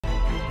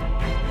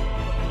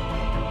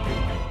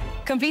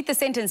Complete the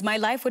sentence. My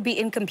life would be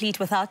incomplete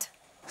without...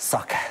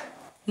 Soccer.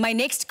 My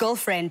next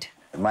girlfriend.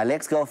 My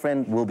next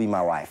girlfriend will be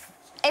my wife.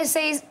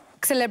 SA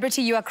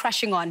celebrity you are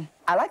crushing on.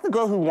 I like the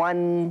girl who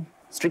won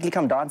Strictly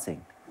Come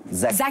Dancing.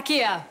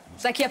 Zakia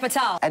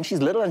Patel. And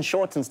she's little and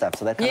short and stuff,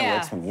 so that kind of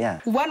works for me, yeah.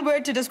 One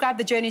word to describe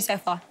the journey so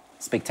far.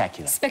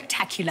 Spectacular.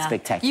 Spectacular.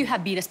 Spectacular. You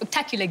have been a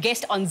spectacular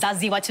guest on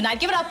Zaziwa tonight.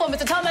 Give it up for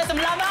Mr. Thomas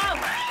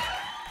Mlambo.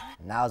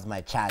 Now's my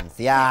chance,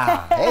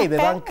 yeah. Hey,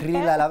 Bebang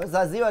Krila,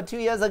 Zaziwa 2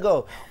 years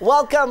ago.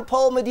 Welcome,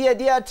 Pearl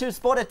Modiadie, to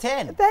Sport at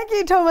 10. Thank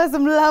you, Thomas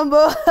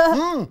Mlambo.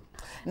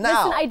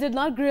 Now, listen, I did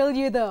not grill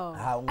you though.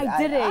 I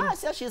didn't.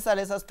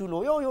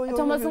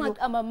 Thomas,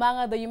 I'm a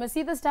manga though. You must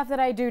see the stuff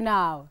that I do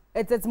now.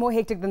 It's more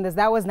hectic than this.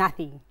 That was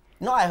nothing.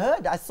 No, I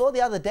heard. I saw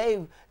the other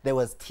day there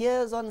was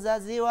tears on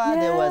Zaziwa,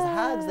 there was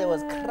hugs, there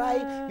was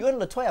crying. You and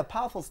Latoya,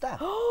 powerful stuff.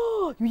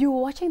 Oh, you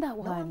were watching that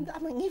one? No,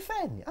 I'm a new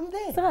fan. I'm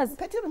there.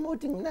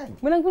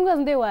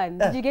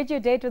 Did you get your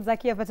date with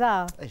Zakia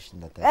Patel?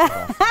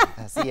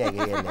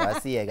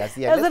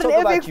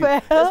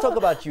 Let's talk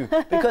about you.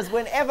 Because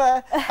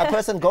whenever a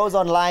person goes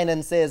online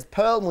and says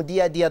Pearl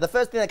Modiadie, the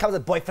first thing that comes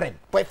is boyfriend.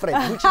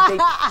 Who should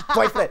date?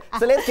 Boyfriend.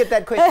 So let's get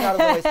that question out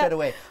of the way straight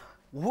away.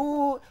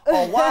 Who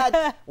or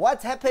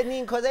what's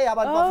happening? Because hey,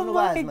 about oh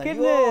my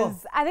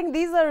goodness, I think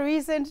these are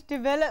recent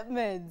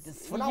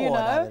developments. You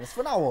know,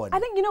 I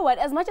think you know what.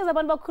 As much as they're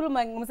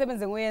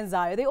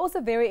also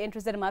very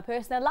interested in my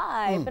personal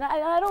life, and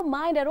I don't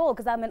mind at all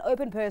because I'm an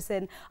open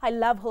person. I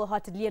love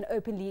wholeheartedly and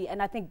openly, and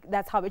I think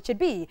that's how it should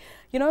be.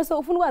 You know, so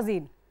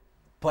ufunwazin.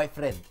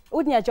 Boyfriend.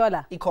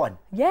 Icon.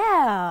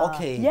 Yeah.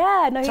 Okay.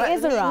 Yeah. No, he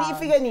is around.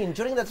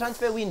 During the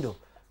transfer window.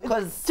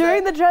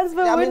 During the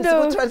transfer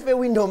window. Transfer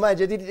window,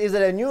 is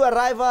it a new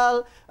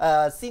arrival,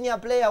 senior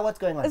player? What's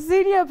going on? A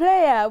senior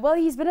player. Well,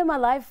 he's been in my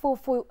life for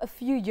a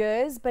few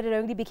years, but it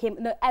only became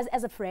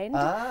as a friend.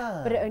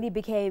 But it only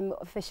became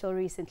official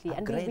recently,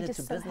 and we just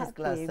to so business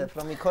happy. class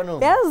from economy.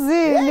 Yes,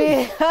 really.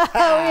 We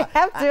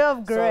have to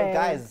upgrade. So,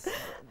 guys,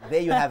 there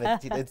you have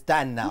it. It's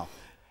done now.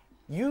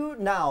 You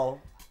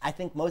now, I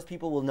think most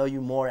people will know you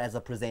more as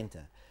a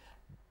presenter,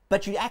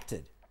 but you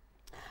acted.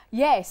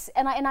 Yes,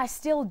 and I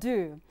still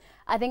do.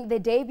 I think the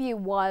debut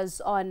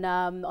was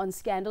on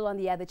Scandal on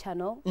the other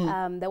channel.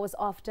 That was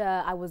after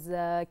I was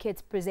a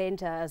kids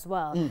presenter as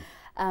well.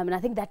 And I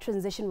think that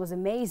transition was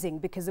amazing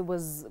because it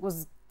was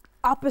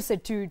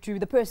opposite to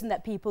the person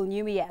that people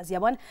knew me as.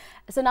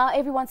 So now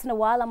every once in a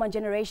while I'm on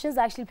Generations.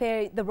 I actually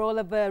play the role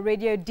of a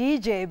radio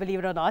DJ, believe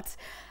it or not.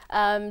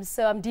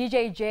 So I'm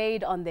DJ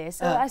Jade on this.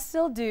 So I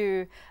still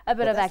do a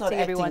bit of acting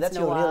every once in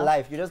a while. That's your real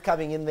life. You're just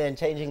coming in there and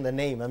changing the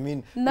name. I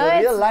mean, no,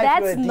 your real life,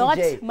 that's not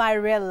my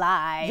real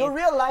life. Your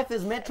real life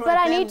is Metro But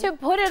FM, I need to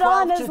put it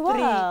on as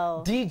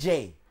well.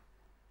 DJ.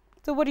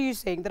 So what are you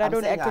saying? That I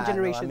don't act on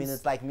Generations? I mean,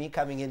 it's like me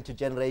coming into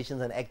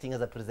Generations and acting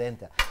as a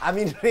presenter. I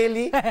mean,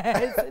 really?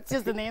 It's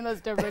just the name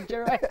that's different,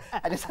 you're right.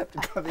 I just have to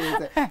come in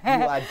and say,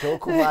 you are Joe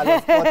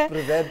Kumalo, sports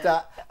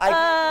presenter.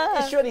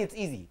 Surely it's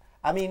easy.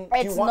 I mean,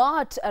 it's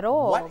not at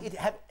all.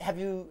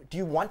 Do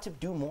you want to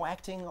do more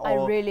acting,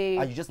 or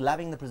are you just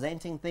loving the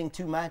presenting thing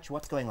too much?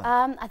 What's going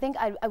on? I think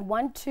I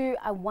want to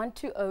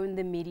own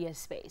the media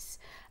space.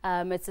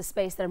 It's a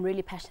space that I'm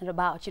really passionate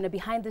about. You know,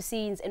 behind the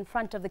scenes, in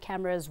front of the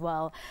camera as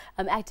well.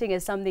 Acting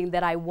is something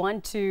that I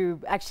want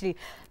to actually.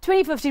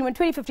 2015, when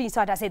 2015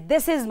 started, I said,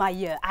 this is my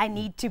year. I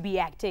need to be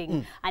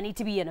acting. I need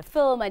to be in a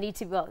film. I need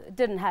to. Well, it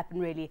didn't happen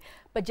really,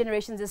 but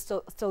Generations is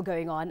still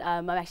going on.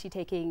 I'm actually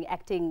taking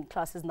acting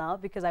classes now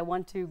because I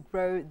want to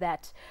grow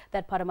that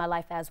part of my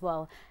life as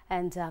well,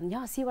 and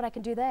yeah, see what I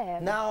can do there.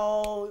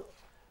 Now,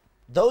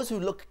 those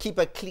who keep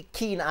a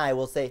keen eye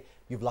will say,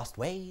 you've lost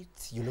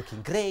weight, you're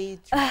looking great,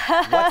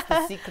 what's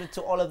the secret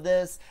to all of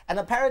this? And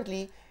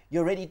apparently,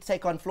 you're ready to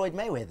take on Floyd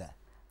Mayweather.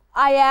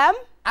 I am.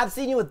 I've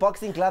seen you with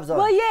boxing gloves on.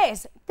 Well,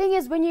 yes. Thing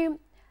is,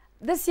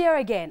 this year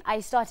again,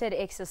 I started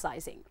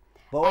exercising.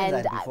 But when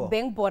was that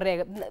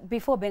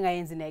before being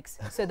next.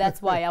 So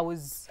that's why I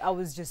was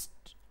just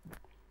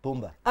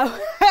Boomba.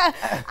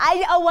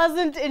 I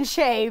wasn't in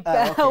shape.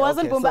 Okay, I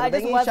wasn't okay. Boomba, So I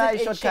just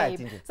wasn't in shape.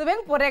 So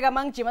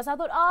I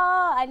thought,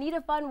 I need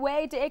a fun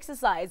way to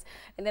exercise.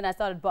 And then I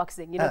started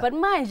boxing, you know. But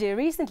mind you,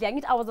 recently,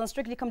 I was on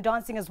Strictly Come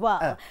Dancing as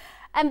well.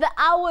 And the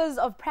hours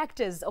of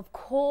practice, of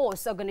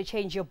course, are going to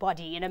change your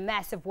body in a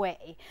massive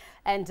way.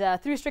 And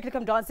through Strictly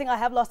Come Dancing, I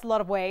have lost a lot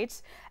of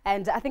weight.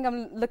 And I think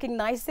I'm looking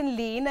nice and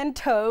lean and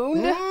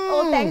toned.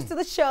 All thanks to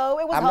the show.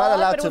 It was I'm hard, not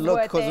allowed but to it was look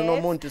worth because no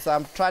it. moon, so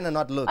I'm trying to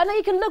not look. I know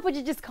you can look, but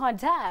you just can't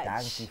touch.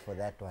 Thank you for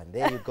that one.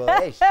 There you go.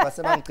 Let's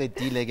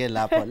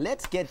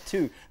get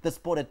to the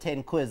Sport at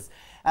 10 quiz.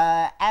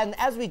 And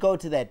as we go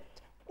to that,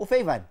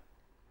 Ufevan.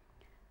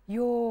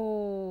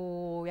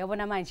 Yo,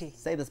 yabona manje.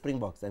 Say the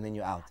Springboks and then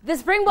you're out. The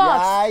Springboks.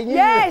 Yeah, I knew.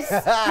 Yes,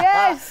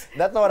 yes.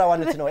 That's not what I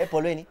wanted to know.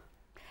 Epolweni.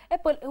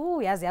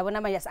 Oh, yes,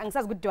 yabona manje.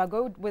 Angisazi ukuthi do I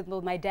go with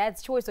my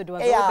dad's choice or do I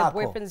go with the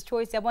boyfriend's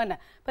choice? Yabona.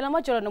 But I'm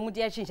not sure no mundi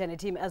yachinja ne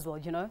team as well,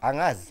 you know.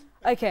 Angazi.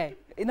 Okay.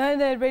 No,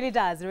 it really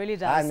does. It really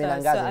does. I mean,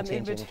 I'm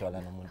in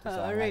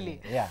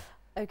really? Yeah.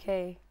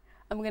 Okay.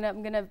 I'm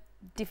gonna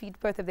defeat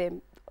both of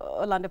them.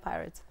 Orlando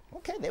Pirates.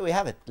 Okay, there we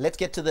have it. Let's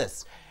get to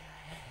this.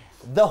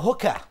 The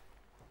hooker.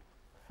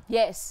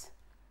 Yes.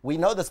 We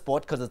know the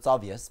sport because it's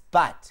obvious,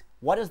 but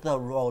what is the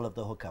role of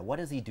the hooker? What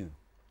does he do?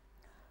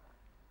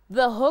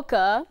 The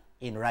hooker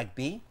In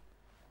rugby,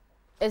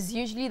 is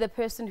usually the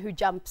person who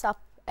jumps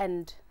up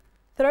and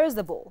throws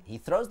the ball. he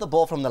throws the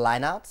ball from the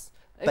lineouts,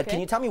 but Okay. can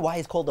you tell me why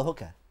he's called the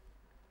hooker?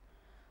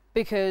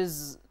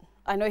 Because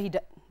I know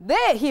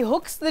he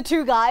hooks the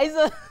two guys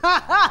on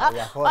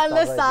Forster, the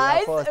boys,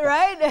 sides, Forster.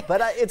 right?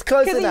 But it's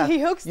close 'Cause enough. he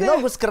hooks you know,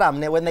 the- with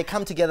scrum, when they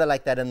come together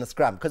like that in the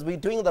scrum, because we're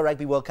doing the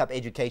Rugby World Cup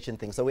education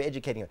thing, so we're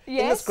educating him. In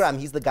the Yes. scrum,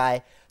 he's the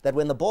guy that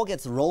when the ball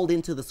gets rolled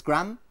into the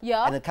scrum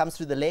Yeah. and it comes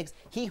through the legs,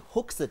 he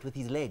hooks it with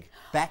his leg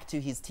back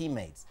to his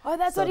teammates. Oh,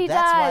 that's So what he does.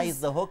 That's why he's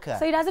the hooker.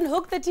 So he doesn't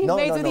hook the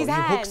teammates with his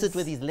hands. He hooks it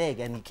with his leg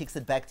and he kicks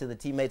it back to the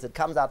teammates. It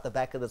comes out the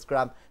back of the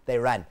scrum. They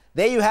run.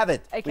 There you have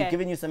it. Okay. We've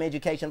given you some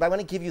education, but I want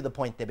to give you the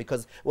point there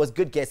because it was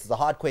good guess. It's a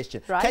hard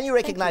question. Right. Can you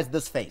Thank recognize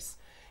this face?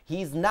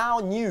 He's now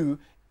new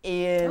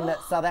in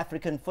South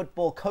African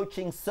football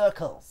coaching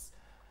circles.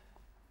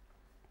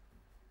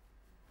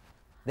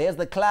 There's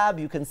the club.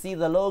 You can see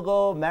the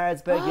logo,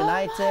 Maritzburg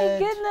United. Oh my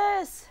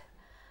goodness.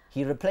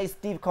 He replaced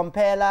Steve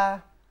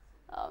Compella.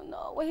 Oh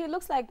no. Well, he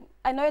looks like,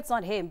 I know it's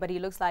not him, but he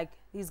looks like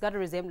he's got a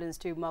resemblance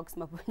to Marcus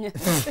Mapunya.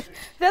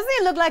 Doesn't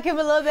he look like him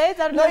a little bit?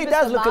 I don't know No, if he it's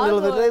does the look a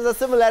little mouth bit. There's a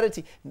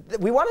similarity.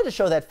 We wanted to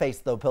show that face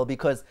though, Pearl,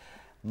 because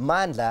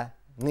Mandla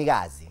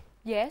Modiadie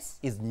Yes.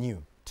 is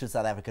new to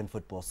South African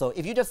football. So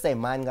if you just say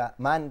Mandla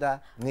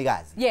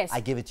Modiadie, Yes. I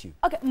give it to you.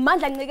 Okay,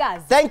 Mandla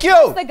Ngigazi. Thank you.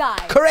 That's the guy.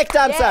 Correct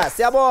answer. Yes.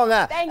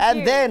 Siyabonga. Thank and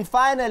you. then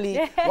finally,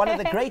 one of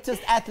the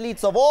greatest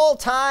athletes of all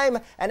time,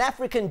 an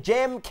African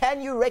gem.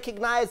 Can you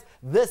recognize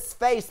this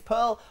face,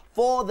 Pearl,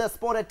 for the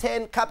Sport at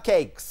 10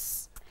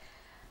 cupcakes?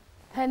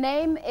 Her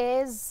name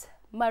is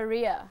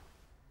Maria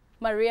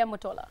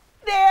Mutola.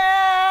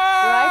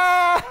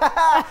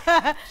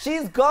 Yeah!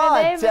 She's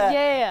got name is-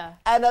 yeah.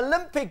 an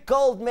Olympic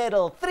gold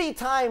medal, 3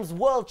 times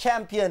world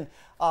champion.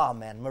 Oh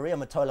man, Maria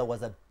Mutola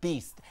was a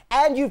beast.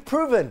 And you've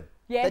proven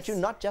Yes. that you're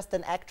not just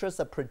an actress,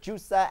 a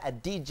producer, a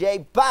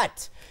DJ,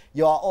 but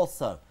you are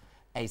also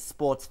a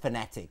sports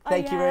fanatic.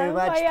 Thank you very am,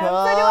 much, I am.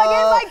 Pearl. So do I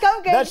get my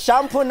cupcake? The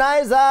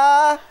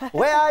Shampoo-nizer.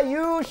 Where are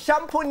you,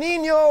 Shampoo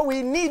Nino?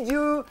 We need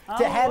you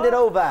to hand it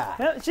over.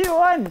 She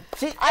won.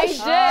 I did.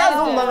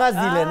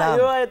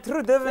 You are a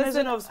true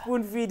definition of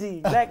spoon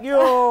feeding. Like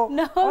yo,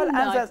 No, all I'm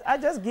not. answers. I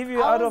just give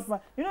you I out was- of my.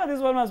 You know this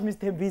one was Miss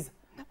Tembiza.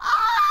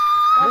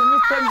 Was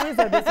Miss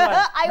Tembiza this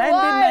one? I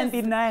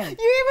 1999.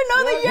 You even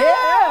know the year?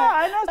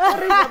 Yeah, I know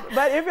stories.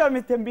 But if you're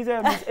Miss Tembiza,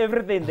 you miss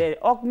everything there.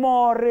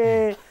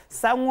 Okmore,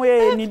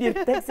 somewhere, needed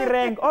taxi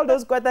rank, all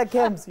those quarter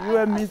camps. You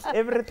will miss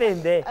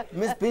everything there.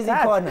 Miss Busy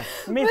That, Corner.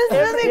 Miss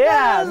Busy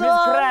yeah, Corner.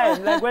 Miss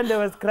Crime, like when there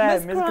was crime,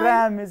 Miss Miss Crime.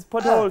 Crime, Miss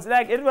Potholes,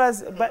 like it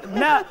was, but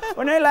now,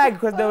 when I like,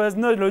 because there was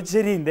no load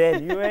shedding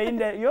then, you were in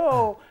there,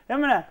 yo,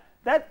 Yamana,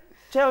 that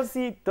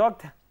Chelsea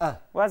doctor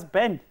was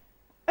banned.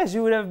 She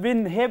would have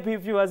been happy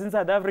if she was in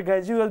South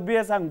Africa. She was be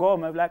a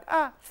Sangoma. I'm like,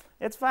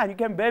 it's fine, you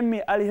can ban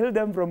me, I'll heal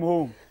them from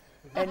home.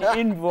 An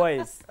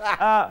invoice.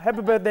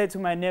 Happy birthday to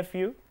my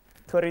nephew,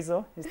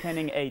 Torizo, he's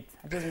turning 8.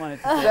 I just wanted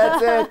to say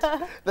That's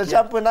it. The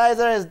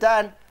Shampoo-nizer is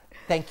done.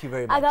 Thank you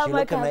very much. I got You my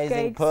look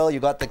amazing, cupcakes. Pearl. You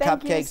got the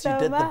Thank you cupcakes. so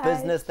did the much.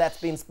 business.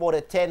 That's been Sport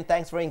at 10.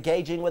 Thanks for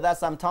engaging with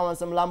us. I'm Thomas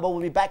Mlambo.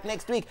 We'll be back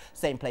next week.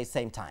 Same place,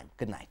 same time.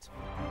 Good night.